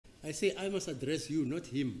I say I must address you, not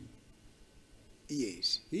him.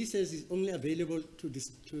 Yes. He says he's only available to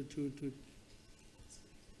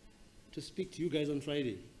speak to you guys on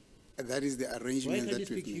Friday. That is the Why arrangement can't he that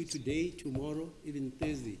speak we've to you made. today, tomorrow, even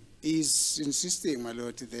Thursday? He's insisting, my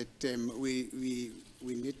lord, that we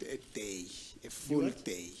need a day, a full what?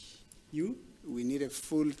 day. You? We need a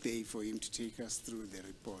full day for him to take us through the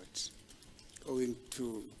report,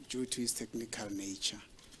 due to his technical nature.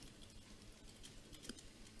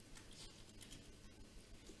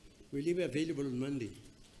 Will you be available on Monday?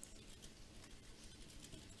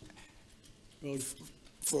 Well,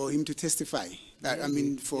 For him to testify. I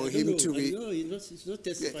mean, for I don't him know. to be. No, it's not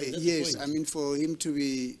testifying. That's Yes, the point. I mean, for him to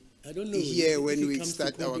be I don't know. here if when he we comes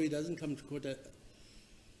start to court our. or he doesn't come to court.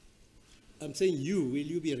 I'm saying will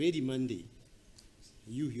you be ready Monday?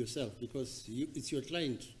 You yourself, because it's your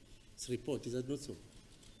client's report, is that not so?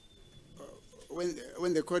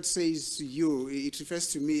 When the court says you, it refers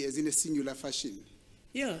to me as in a singular fashion.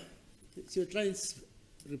 Yeah, it's your client's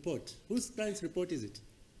report. Whose client's report is it?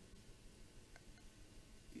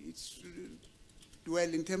 It's, well,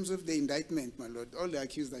 in terms of the indictment, my lord, all the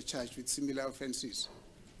accused are charged with similar offences.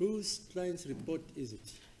 Whose client's report is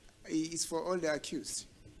it? It's for all the accused.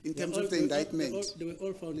 In terms All- of the indictment. They were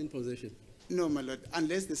all found in possession. No, my lord,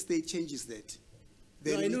 unless the state changes that.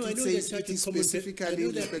 No, Then I know it they're says charged it is with common specifically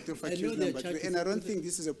in theft. respect of I know accused they're number charged 3. with And I don't common think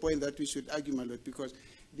this is a point that we should argue, my lord, because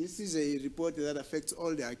this is a report that affects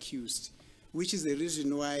all the accused, which is the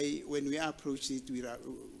reason why when we approach it,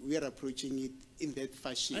 we are approaching it in that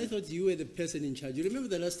fashion. I thought you were the person in charge. You remember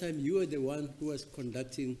the last time you were the one who was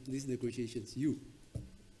conducting these negotiations? You.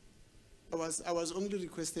 I was only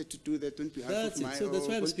requested to do that on behalf That's of my it. So that's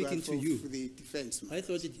why I'm on speaking behalf to of you. the defense. I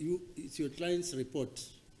thought it's your client's report.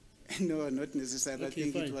 No, not necessarily. Okay,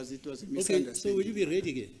 I think fine. it was a Okay, misunderstanding. so will you be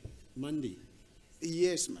ready again Monday?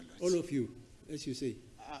 Yes, my lord. All of you, as you say.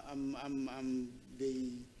 They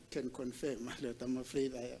can confirm, my lord. I'm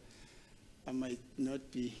afraid I might not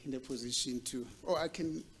be in a position to. Oh, I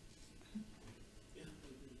can.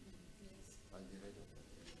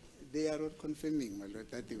 They are all confirming, my lord,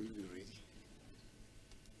 that they will be ready.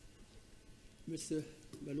 Mr.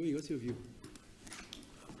 Balui, what's your view?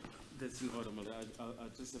 That's in order, Mother. I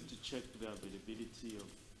just have to check the availability of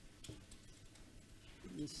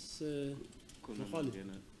Ms. Colonel Mahali.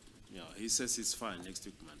 Mangena. Yeah, he says it's fine next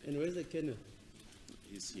week, Monday. And where's the kennel?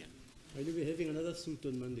 He's here. Will you be having another suit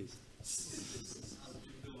on Mondays?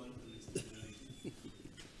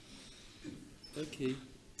 Okay.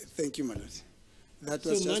 Thank you, my lord. That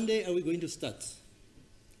So was just, Monday, are we going to start?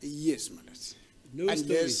 yes, my lord. No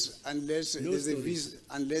stories. Unless No there's stories.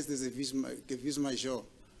 a vis major,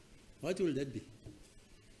 What will that be?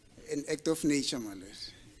 an act of nature, my lord.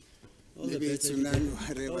 All the Maybe better it's if it tsunami, happens.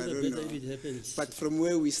 whatever, All I the don't better know. if it happens. But from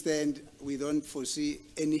where we stand, we don't foresee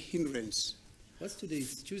any hindrance, What's today?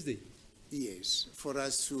 It's Tuesday. yes, for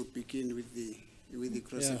us to begin with the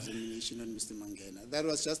cross-examination on Mr. Mangena. That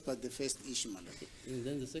was just but the first issue, my lord. And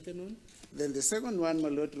then the second one? Then the second one, my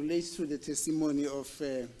lord, relates to the testimony of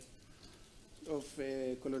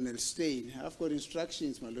Colonel Stein. I've got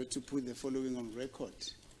instructions, my lord, to put the following on record.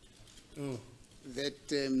 Oh, That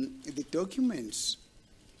the documents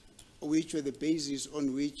which were the basis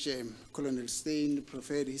on which Colonel Stein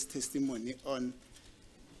preferred his testimony on,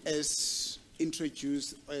 as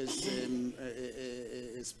introduced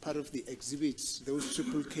as part of the exhibits, those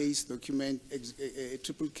triple case document,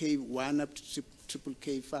 triple K1 up to triple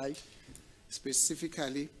K5,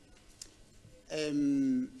 specifically,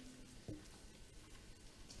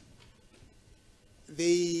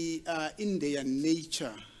 they are in their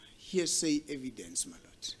nature hearsay evidence, my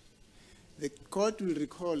lord. The court will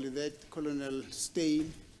recall that Colonel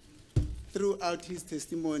Stein, throughout his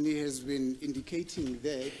testimony, has been indicating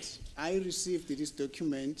that I received this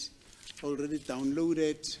document already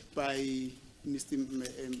downloaded by Mr.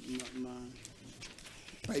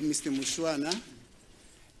 Mushwana,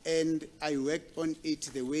 and I worked on it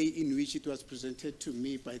the way in which it was presented to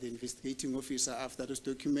me by the investigating officer after those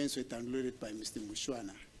documents were downloaded by Mr.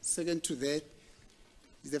 Mushwana. Second to that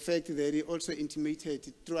is the fact that he also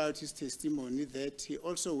intimated throughout his testimony that he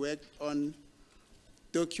also worked on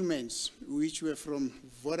documents which were from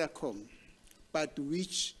Vodacom, but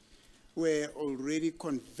which were already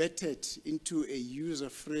converted into a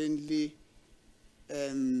user-friendly,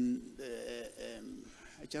 I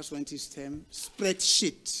just want his term,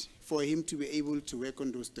 spreadsheet for him to be able to work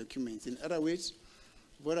on those documents. In other words,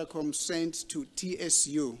 Vodacom sent to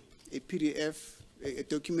TSU a PDF, a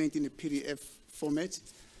document in a PDF format,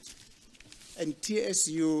 and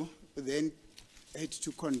TSU then had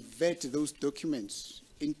to convert those documents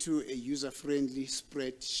into a user-friendly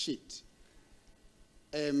spreadsheet.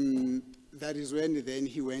 That is when then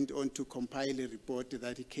he went on to compile a report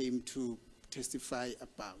that he came to testify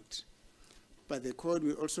about. But the court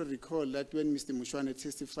will also recall that when Mr. Mushwana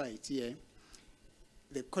testified here,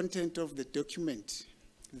 the content of the document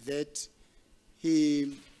that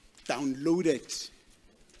he downloaded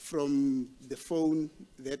from the phone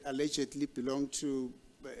that allegedly belonged to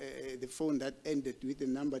the phone that ended with the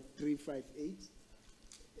number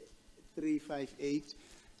 358,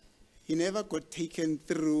 he never got taken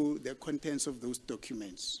through the contents of those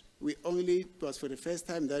documents. It was for the first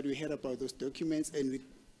time that we heard about those documents, and we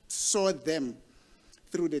saw them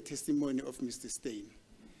through the testimony of Mr. Steyn.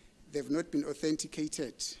 They've not been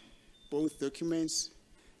authenticated, both documents.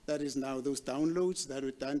 That is now those downloads that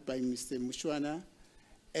were done by Mr. Mushwana,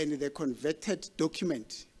 and the converted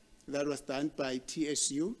document that was done by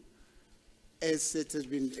TSU, as it has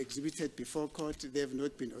been exhibited before court, they have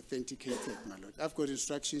not been authenticated, my lord. I've got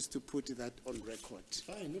instructions to put that on record.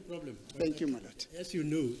 Fine, no problem. Thank you, my lord. As you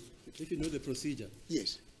know, if you know the procedure,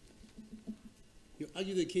 Yes. you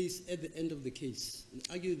argue the case at the end of the case. You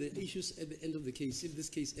argue the issues at the end of the case, if this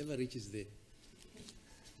case ever reaches there.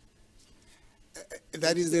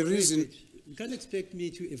 That is the reason. You can't expect me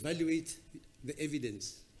to evaluate the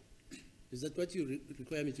evidence. Is that what you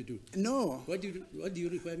require me to do? No. What do you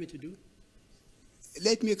require me to do?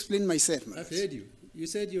 Let me explain myself, my I've lord. heard you. You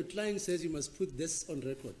said your client says you must put this on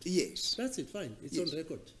record. Yes. That's it, fine. It's Yes. on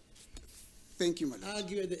record. Thank you, my lord.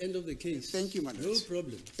 Argue at the end of the case. Thank you, my lord. No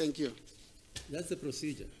problem. Thank you. That's the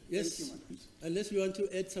procedure. Yes. Thank you, my lord. Unless you want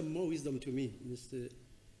to add some more wisdom to me, Mr.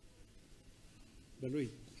 Baloi.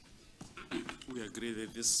 We agree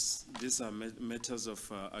that these are matters of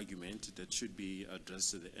argument that should be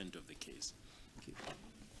addressed at the end of the case.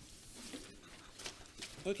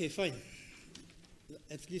 Okay, fine.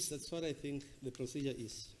 At least that's what I think the procedure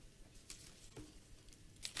is.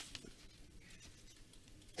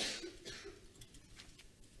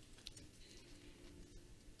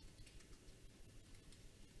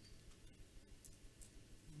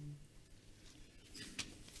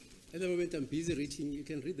 At the moment, I'm busy reading. You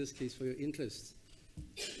can read this case for your interest.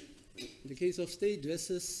 The case of State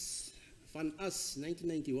versus Van As,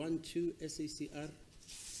 1991 to SACR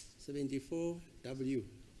 74W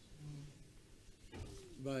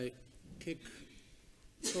by Kek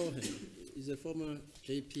Cohen. He's a former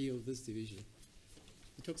JP of this division.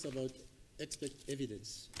 He talks about expert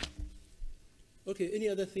evidence. Okay, any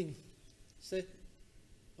other thing? Say,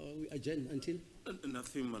 or we adjourn until?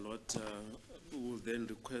 Nothing, my lord. We will then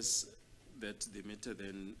request that the matter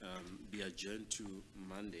then be adjourned to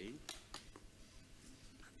Monday,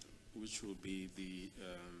 which will be the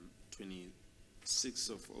 26th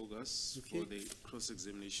of August, Okay. for the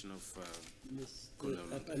cross-examination of Yes. Colonel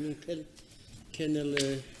I mean, Colonel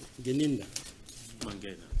Geninda.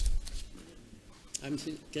 Mangena. I'm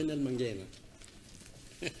saying Colonel Mangena.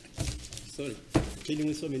 Sorry, dealing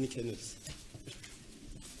with so many colonels.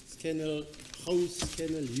 It's Colonel House,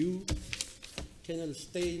 Colonel Yu, Colonel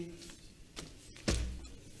Steyn,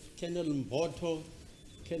 Colonel Mboto,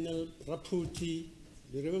 Colonel Raputi.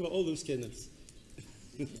 You remember all those colonels?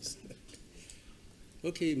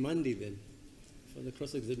 Okay, Monday then, for the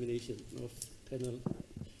cross-examination of Colonel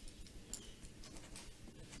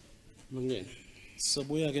Mangena.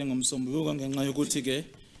 Sabuya ke ngomsombuluko ngenxa yokuthi ke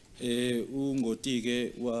ungoti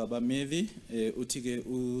ke wabameli uthi ke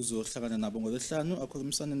uzohlangana nabo ngolesihlanu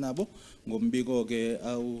akhulumisane nabo ngombiko ke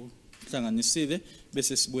awuhlanganisile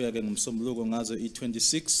bese sibuya ke ngomsombuluko ngazo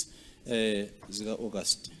i26 zika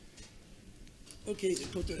August. Okay,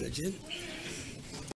 Dr. Rajan.